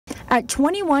At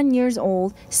 21 years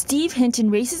old, Steve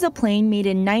Hinton races a plane made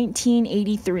in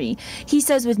 1983. He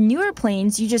says with newer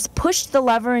planes, you just push the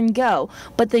lever and go.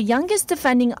 But the youngest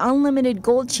defending unlimited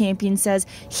gold champion says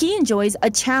he enjoys a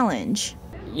challenge.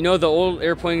 You know, the old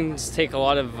airplanes take a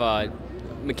lot of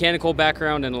mechanical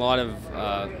background and a lot of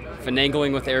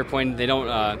finagling with the airplane. They don't.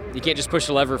 You can't just push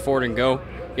the lever forward and go.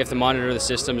 You have to monitor the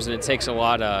systems, and it takes a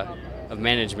lot of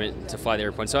management to fly the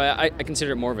airplane. So I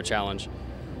consider it more of a challenge,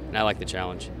 and I like the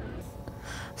challenge.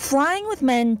 Flying with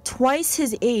men twice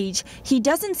his age, he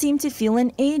doesn't seem to feel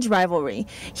an age rivalry.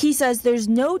 He says there's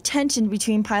no tension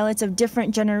between pilots of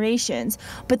different generations,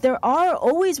 but there are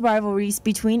always rivalries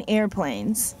between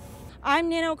airplanes. I'm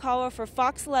Nana Okawa for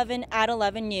Fox 11 at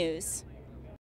 11 News.